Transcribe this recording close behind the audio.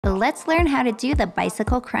Let's learn how to do the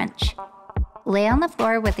bicycle crunch. Lay on the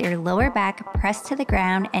floor with your lower back pressed to the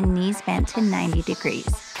ground and knees bent to 90 degrees.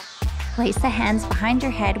 Place the hands behind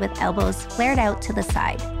your head with elbows flared out to the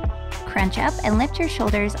side. Crunch up and lift your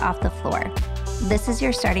shoulders off the floor. This is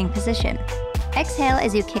your starting position. Exhale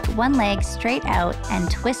as you kick one leg straight out and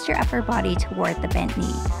twist your upper body toward the bent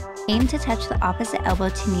knee. Aim to touch the opposite elbow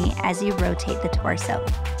to knee as you rotate the torso.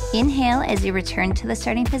 Inhale as you return to the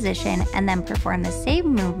starting position and then perform the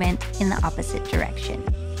same movement in the opposite direction.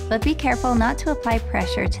 But be careful not to apply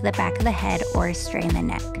pressure to the back of the head or strain the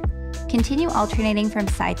neck. Continue alternating from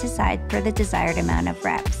side to side for the desired amount of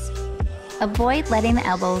reps. Avoid letting the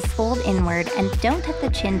elbows fold inward and don't tuck the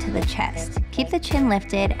chin to the chest. Keep the chin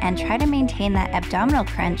lifted and try to maintain that abdominal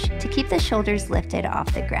crunch to keep the shoulders lifted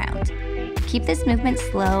off the ground. Keep this movement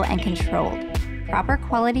slow and controlled. Proper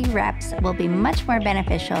quality reps will be much more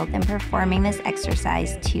beneficial than performing this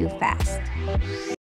exercise too fast.